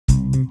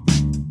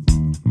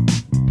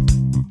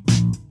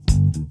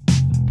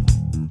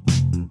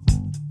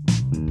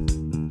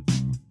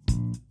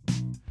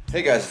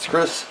Hey guys, it's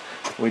Chris.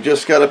 We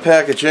just got a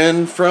package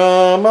in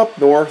from up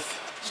north.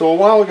 So a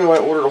while ago I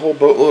ordered a whole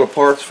boatload of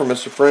parts from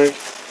Mr. Frank,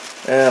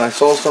 and I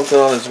saw something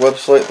on his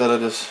website that I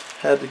just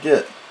had to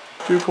get.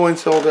 2 coin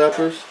cell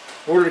adapters.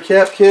 Ordered a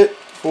cap kit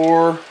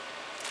for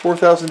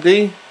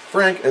 4000D.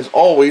 Frank, as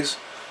always,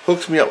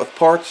 hooks me up with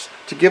parts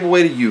to give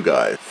away to you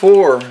guys.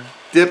 4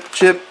 dip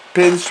chip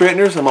pin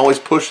straighteners. I'm always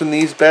pushing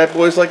these bad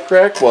boys like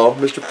crack. Well,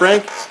 Mr.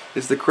 Frank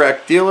is the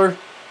crack dealer,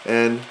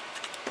 and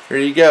here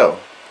you go.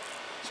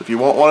 So if you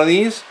want one of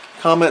these,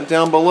 comment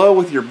down below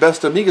with your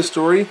best Amiga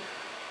story.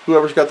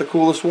 Whoever's got the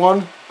coolest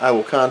one, I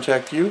will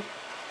contact you,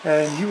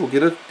 and you will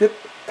get a dip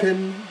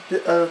pin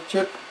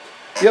chip.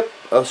 Yep,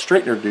 a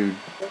straightener dude.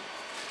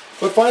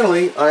 But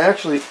finally, I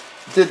actually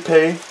did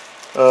pay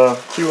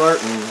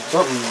 200 and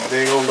something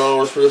dang on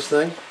dollars for this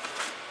thing.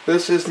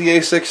 This is the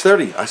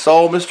A630. I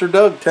saw Mr.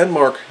 Doug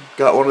Tenmark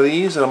got one of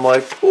these, and I'm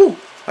like, ooh,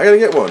 I gotta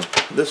get one.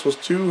 This was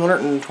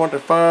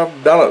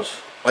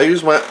 $225. I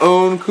used my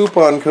own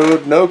coupon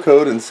code, no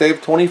code, and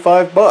saved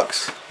 25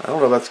 bucks. I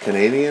don't know if that's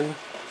Canadian.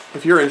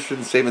 If you're interested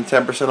in saving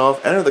 10% off,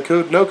 enter the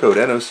code NOCODE,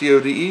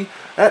 N-O-C-O-D-E,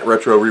 at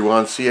Retro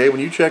Rewind CA when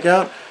you check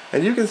out,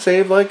 and you can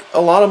save like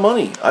a lot of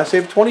money. I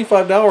saved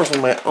 $25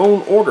 on my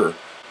own order.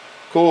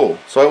 Cool.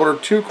 So I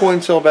ordered 2 coin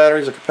cell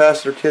batteries, a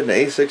capacitor kit, and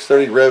an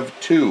A630 Rev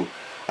 2.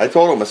 I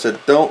told him, I said,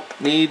 don't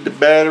need the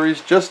batteries,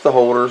 just the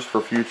holders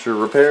for future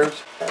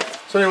repairs.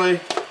 So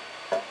anyway,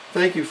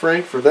 thank you,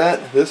 Frank, for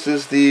that. This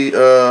is the,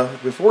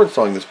 before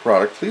installing this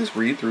product, please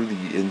read through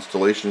the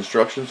installation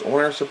instructions on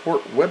our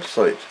support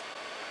website.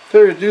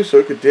 Failure to do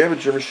so could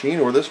damage your machine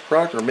or this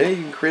product, or may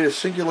even create a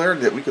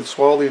singularity that we could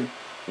swallow the...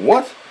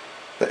 What?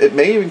 It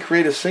may even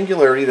create a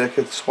singularity that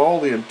could swallow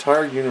the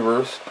entire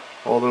universe,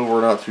 although we're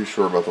not too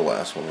sure about the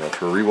last one.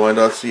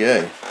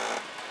 RetroRewind.ca.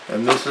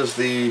 And this is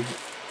the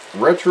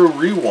Retro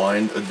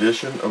Rewind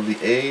edition of the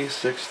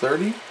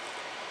A630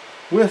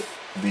 with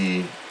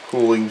the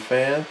cooling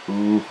fan.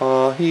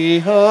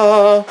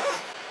 Ooh-ha-hee-ha.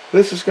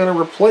 This is going to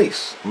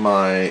replace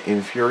my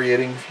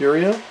infuriating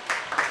Furia.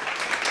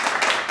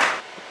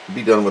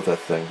 Be done with that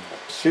thing.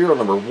 Serial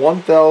number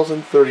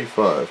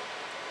 1035.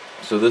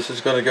 So this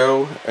is going to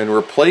go and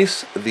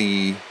replace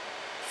the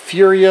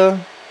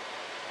Furia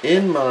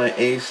in my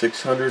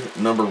A600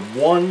 number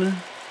 1.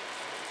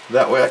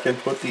 That way I can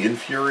put the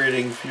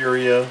infuriating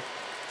Furia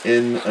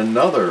in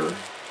another.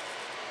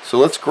 So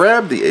let's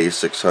grab the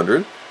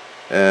A600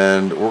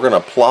 and we're going to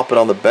plop it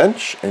on the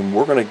bench and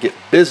we're going to get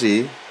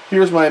busy.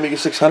 Here's my Amiga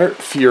 600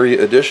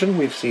 Furia edition.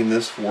 We've seen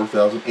this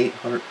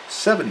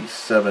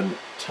 4,877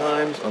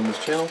 times on this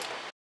channel.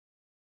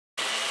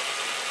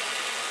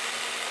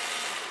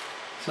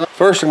 So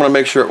first I'm going to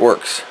make sure it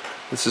works.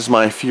 This is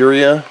my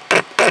Furia.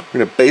 I'm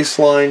going to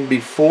baseline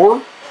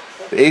before.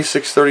 The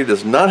A630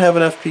 does not have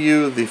an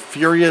FPU. The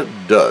Furia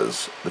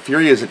does. The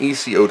Furia is an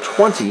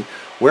EC020,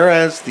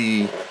 whereas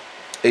the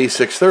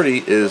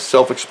A630 is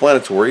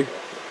self-explanatory.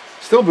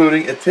 Still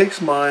booting. It takes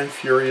my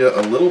Furia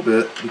a little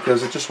bit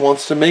because it just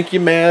wants to make you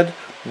mad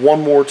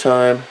one more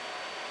time.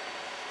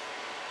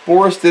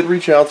 Boris did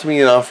reach out to me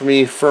and offer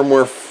me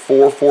firmware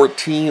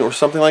 4.14 or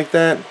something like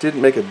that.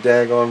 Didn't make a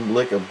daggone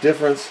lick of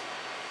difference.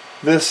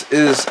 This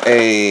is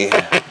a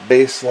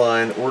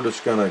baseline. We're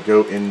just going to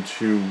go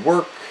into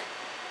work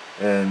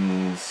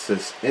and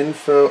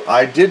sysinfo.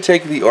 I did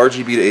take the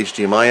RGB to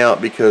HDMI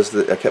out because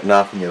I kept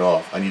knocking it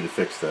off. I need to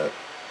fix that.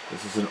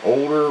 This is an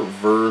older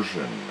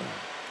version.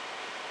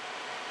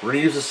 We're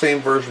going to use the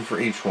same version for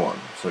each one.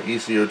 So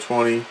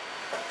EC020,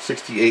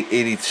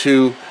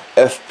 6882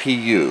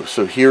 FPU.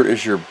 So here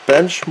is your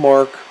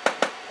benchmark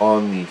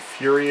on the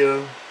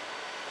Furia.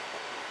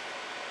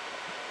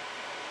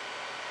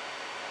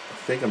 I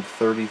think I'm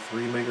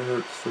 33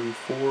 megahertz,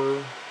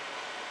 34,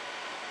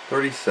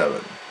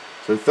 37.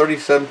 So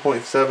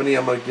 37.70,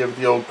 I'm going to give it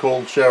the old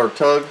cold shower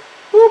tug.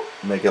 Whoop,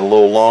 make it a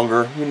little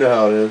longer. You know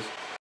how it is.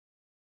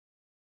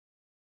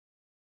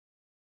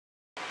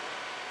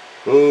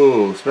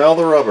 Ooh, smell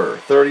the rubber.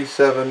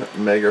 37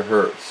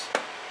 megahertz.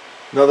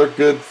 Another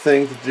good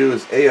thing to do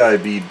is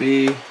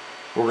AIBB.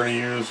 We're going to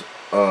use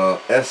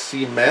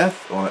SC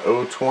Math on an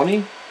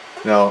 020.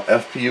 Now,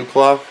 FPU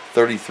clock,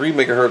 33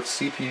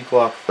 megahertz. CPU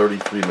clock,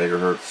 33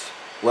 megahertz.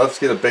 Let's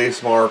get a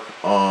base mark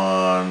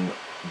on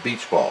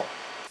Beach Ball.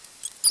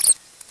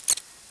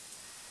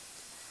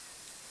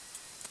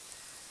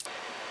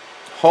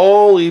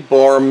 Holy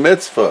bar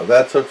mitzvah.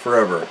 That took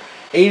forever.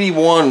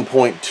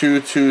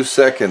 81.22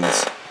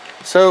 seconds.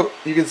 So,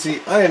 you can see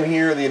I am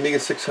here. The Amiga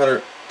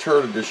 600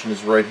 Turret Edition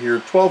is right here.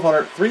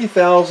 1200,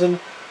 3000,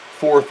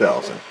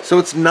 4000. So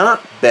it's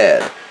not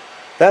bad.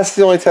 That's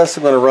the only test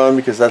I'm going to run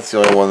because that's the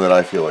only one that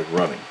I feel like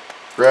running.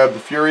 Grab the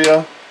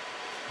Furia.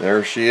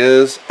 There she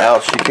is.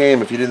 Out she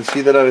came. If you didn't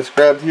see that, I just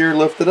grabbed here,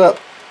 lifted up.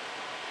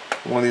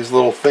 One of these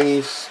little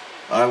thingies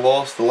I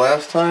lost the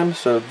last time.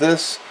 So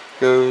this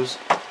goes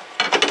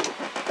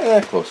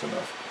close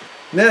enough.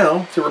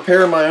 Now, to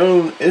repair my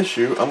own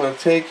issue, I'm going to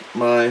take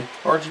my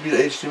RGB to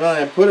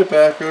HDMI and put it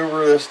back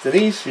over this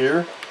Denise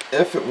here.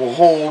 If it will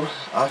hold,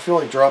 I feel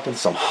like dropping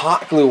some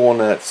hot glue on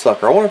that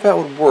sucker. I wonder if that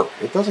would work.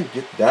 It doesn't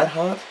get that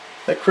hot.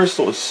 That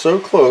crystal is so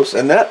close,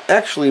 and that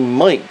actually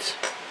might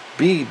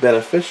be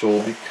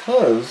beneficial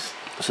because,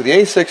 so the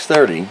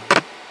A630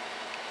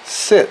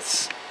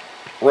 sits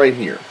right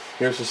here.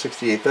 Here's the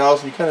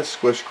 68,000. You kind of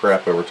squish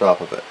crap over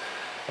top of it.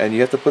 And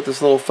you have to put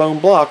this little foam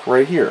block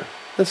right here.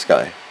 This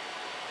guy.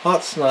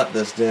 Hot snot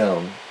this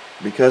down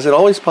because it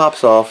always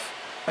pops off.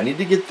 I need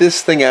to get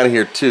this thing out of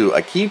here too.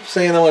 I keep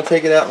saying I want to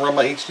take it out and run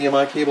my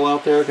HDMI cable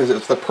out there because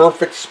it's the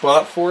perfect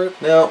spot for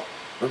it. Now,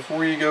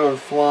 before you go and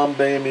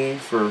flambe me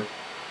for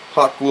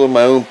hot gluing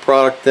my own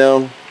product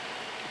down,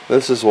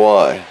 this is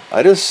why.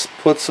 I just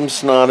put some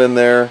snot in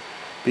there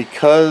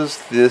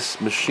because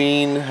this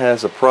machine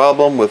has a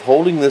problem with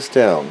holding this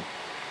down.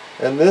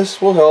 And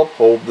this will help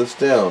hold this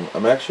down.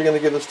 I'm actually going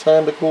to give this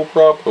time to cool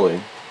properly.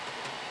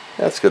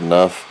 That's good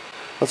enough.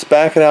 Let's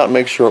back it out and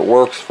make sure it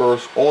works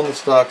first on the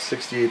stock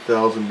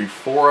 68,000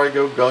 before I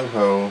go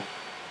gung-ho.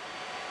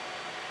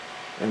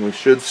 And we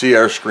should see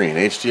our screen.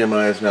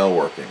 HDMI is now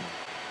working.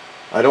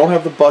 I don't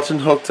have the button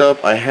hooked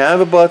up. I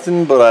have a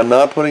button, but I'm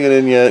not putting it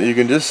in yet. You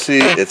can just see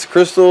it's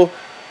crystal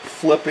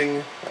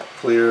flipping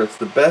clear. It's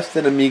the best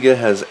that Amiga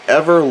has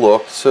ever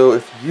looked. So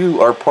if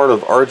you are part of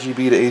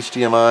RGB to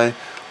HDMI,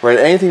 right,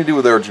 anything to do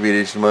with RGB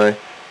to HDMI,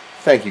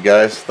 thank you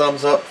guys.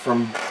 Thumbs up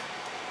from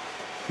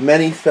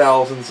many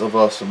thousands of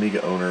us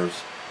Amiga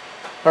owners.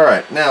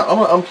 Alright, now I'm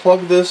going to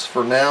unplug this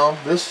for now.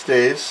 This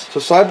stays.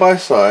 So side by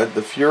side,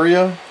 the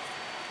Furia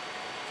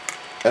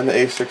and the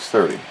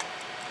A630.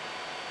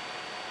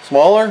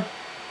 Smaller,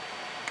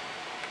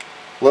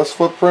 less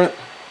footprint,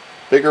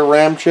 bigger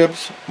RAM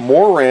chips,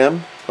 more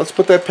RAM. Let's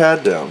put that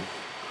pad down.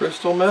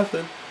 Crystal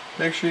method.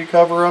 Make sure you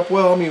cover up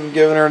well. I'm even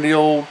giving her the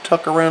old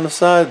tuck around the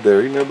side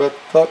there. You know about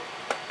the tuck?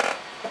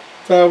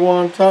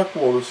 Taiwan tuck.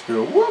 We'll just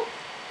go whoop.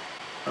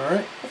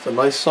 Alright, that's a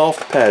nice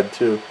soft pad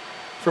too.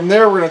 From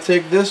there we're going to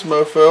take this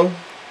mofo,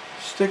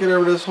 stick it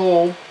over this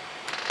hole,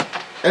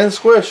 and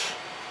squish.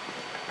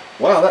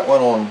 Wow, that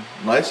went on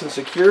nice and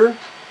secure.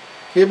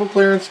 Cable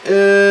clearance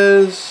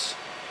is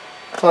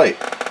tight.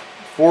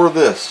 For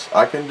this,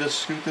 I can just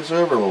scoot this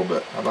over a little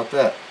bit. How about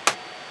that?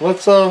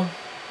 Let's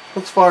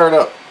fire it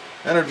up.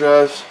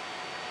 Energize.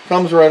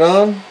 Comes right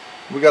on.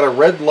 We got a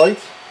red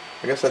light.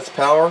 I guess that's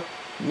power.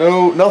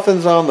 No,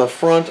 nothing's on the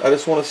front. I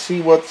just want to see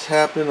what's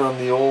happening on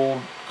the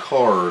old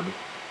card.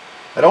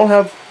 I don't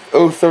have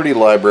A630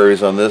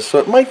 libraries on this, so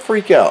it might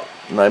freak out,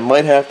 and I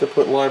might have to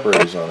put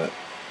libraries on it.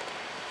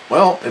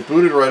 Well, it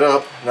booted right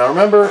up. Now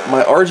remember,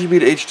 my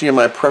RGB to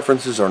HDMI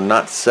preferences are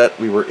not set.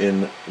 We were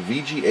in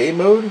VGA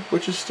mode,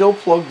 which is still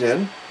plugged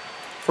in.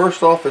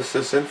 First off is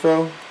this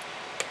info.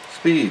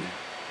 Speed.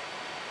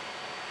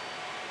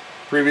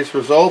 Previous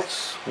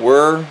results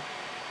were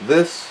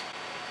this.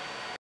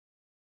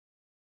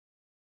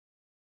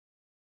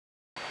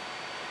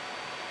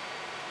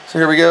 So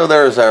here we go,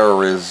 there's our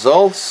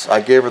results.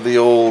 I gave her the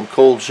old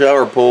cold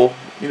shower pull.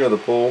 You know the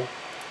pull.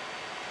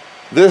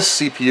 This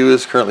CPU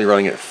is currently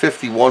running at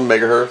 51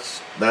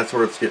 megahertz. That's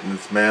where it's getting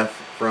its math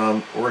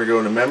from. We're going to go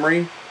into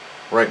memory.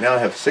 Right now I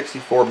have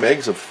 64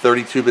 megs of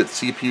 32-bit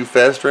CPU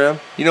fast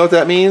RAM. You know what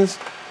that means?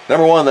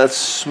 Number one, that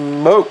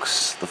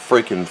smokes the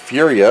freaking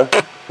Furia.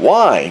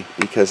 Why?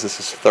 Because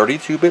this is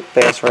 32-bit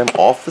fast RAM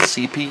off the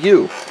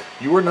CPU.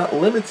 You are not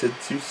limited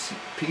to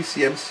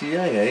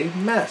PCMCIA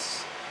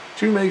mess.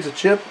 2 megs a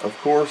chip, of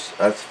course,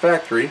 that's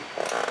factory.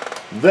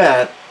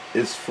 That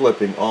is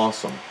flipping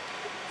awesome.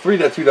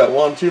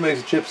 3.2.1, 2 megs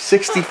a chip,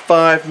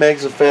 65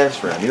 megs of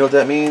fast RAM. You know what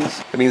that means?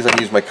 It means I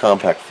can use my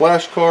compact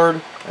flash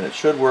card, and it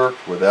should work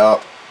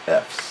without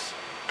Fs.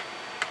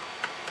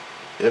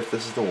 If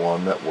this is the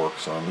one that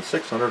works on the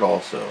 600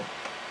 also.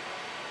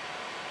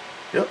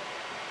 Yep.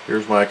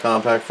 Here's my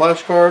compact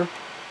flash card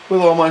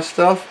with all my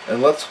stuff,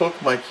 and let's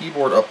hook my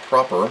keyboard up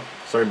proper.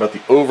 Sorry about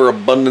the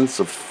overabundance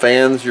of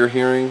fans you're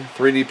hearing.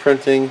 3D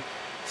printing,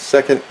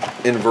 second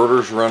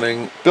inverters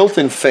running.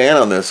 Built-in fan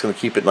on this, going to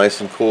keep it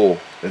nice and cool.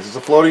 This is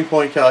a floating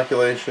point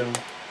calculation,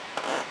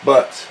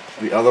 but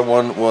the other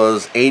one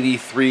was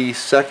 83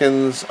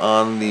 seconds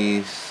on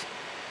the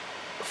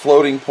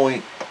floating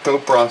point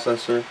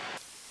coprocessor.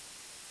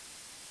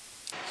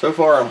 So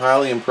far I'm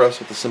highly impressed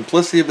with the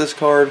simplicity of this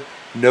card.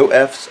 No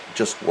Fs,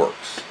 just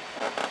works.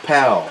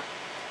 PAL.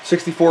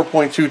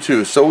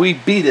 64.22, so we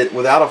beat it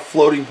without a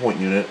floating point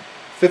unit.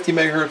 50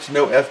 megahertz,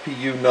 no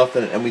FPU,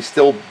 nothing, and we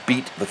still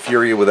beat the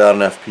Furia without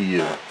an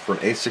FPU. For an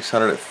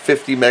A600 at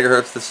 50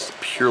 megahertz, this is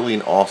purely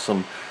an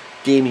awesome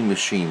gaming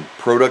machine,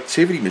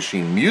 productivity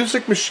machine,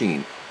 music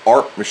machine,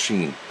 art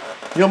machine.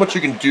 You know how much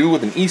you can do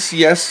with an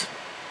ECS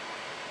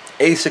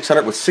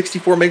A600 with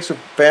 64 megs of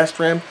fast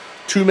RAM,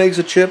 2 megs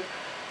of chip,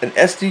 an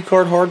SD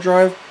card hard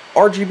drive,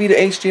 RGB to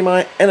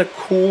HDMI, and a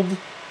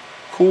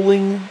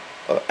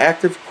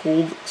active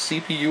cooled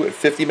CPU at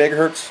 50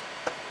 megahertz.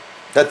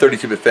 That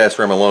 32-bit fast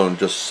RAM alone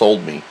just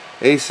sold me.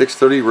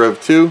 A630 Rev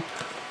 2,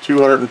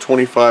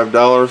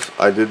 $225.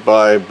 I did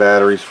buy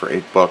batteries for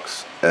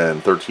 $8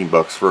 and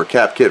 $13 for a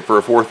cap kit for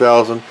a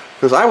 4000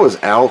 because I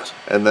was out,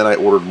 and then I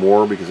ordered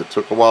more because it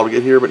took a while to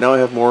get here, but now I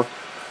have more.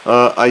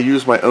 I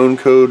used my own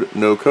code,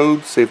 no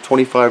code, saved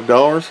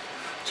 $25.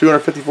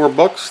 $254,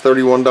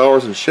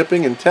 $31 in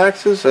shipping and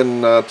taxes,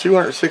 and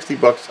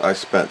 $260 I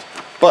spent.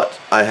 But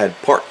I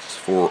had parts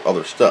for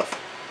other stuff.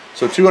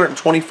 So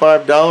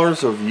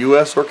 $225 of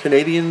US or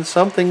Canadian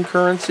something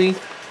currency,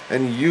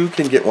 and you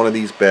can get one of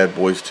these bad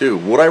boys too.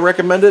 Would I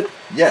recommend it?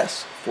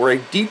 Yes. For a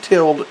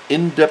detailed,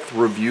 in-depth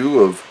review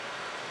of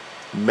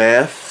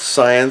math,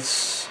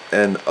 science,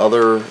 and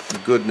other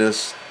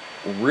goodness,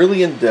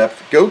 really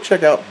in-depth, go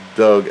check out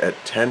Doug at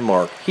 10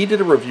 Mark. He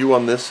did a review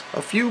on this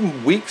a few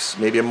weeks,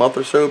 maybe a month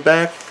or so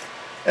back,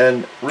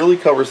 and really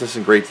covers this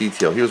in great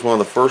detail. He was one of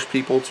the first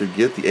people to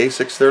get the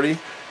A630,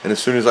 and as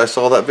soon as I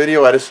saw that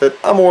video, I just said,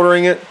 I'm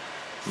ordering it,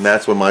 and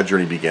that's when my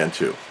journey began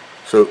too.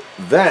 So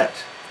that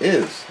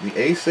is the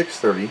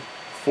A630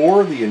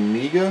 for the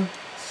Amiga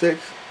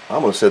 6, I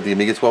almost said the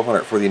Amiga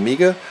 1200, for the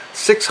Amiga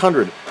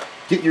 600.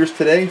 Get yours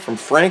today from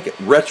Frank at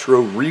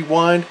Retro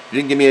Rewind. You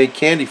didn't give me any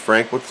candy,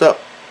 Frank. What's up?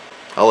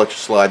 I'll let you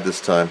slide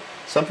this time.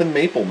 Something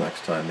maple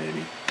next time,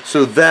 maybe.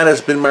 So that has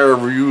been my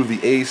review of the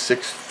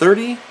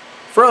A630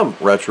 from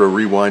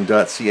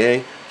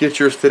RetroRewind.ca. Get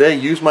yours today.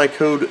 Use my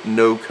code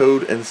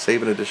NOCODE and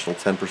save an additional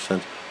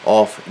 10%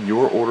 off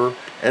your order.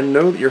 And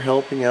know that you're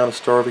helping out a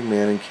starving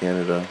man in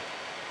Canada.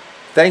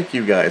 Thank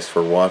you guys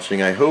for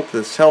watching. I hope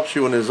this helps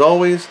you, and as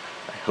always,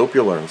 I hope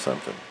you learned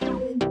something.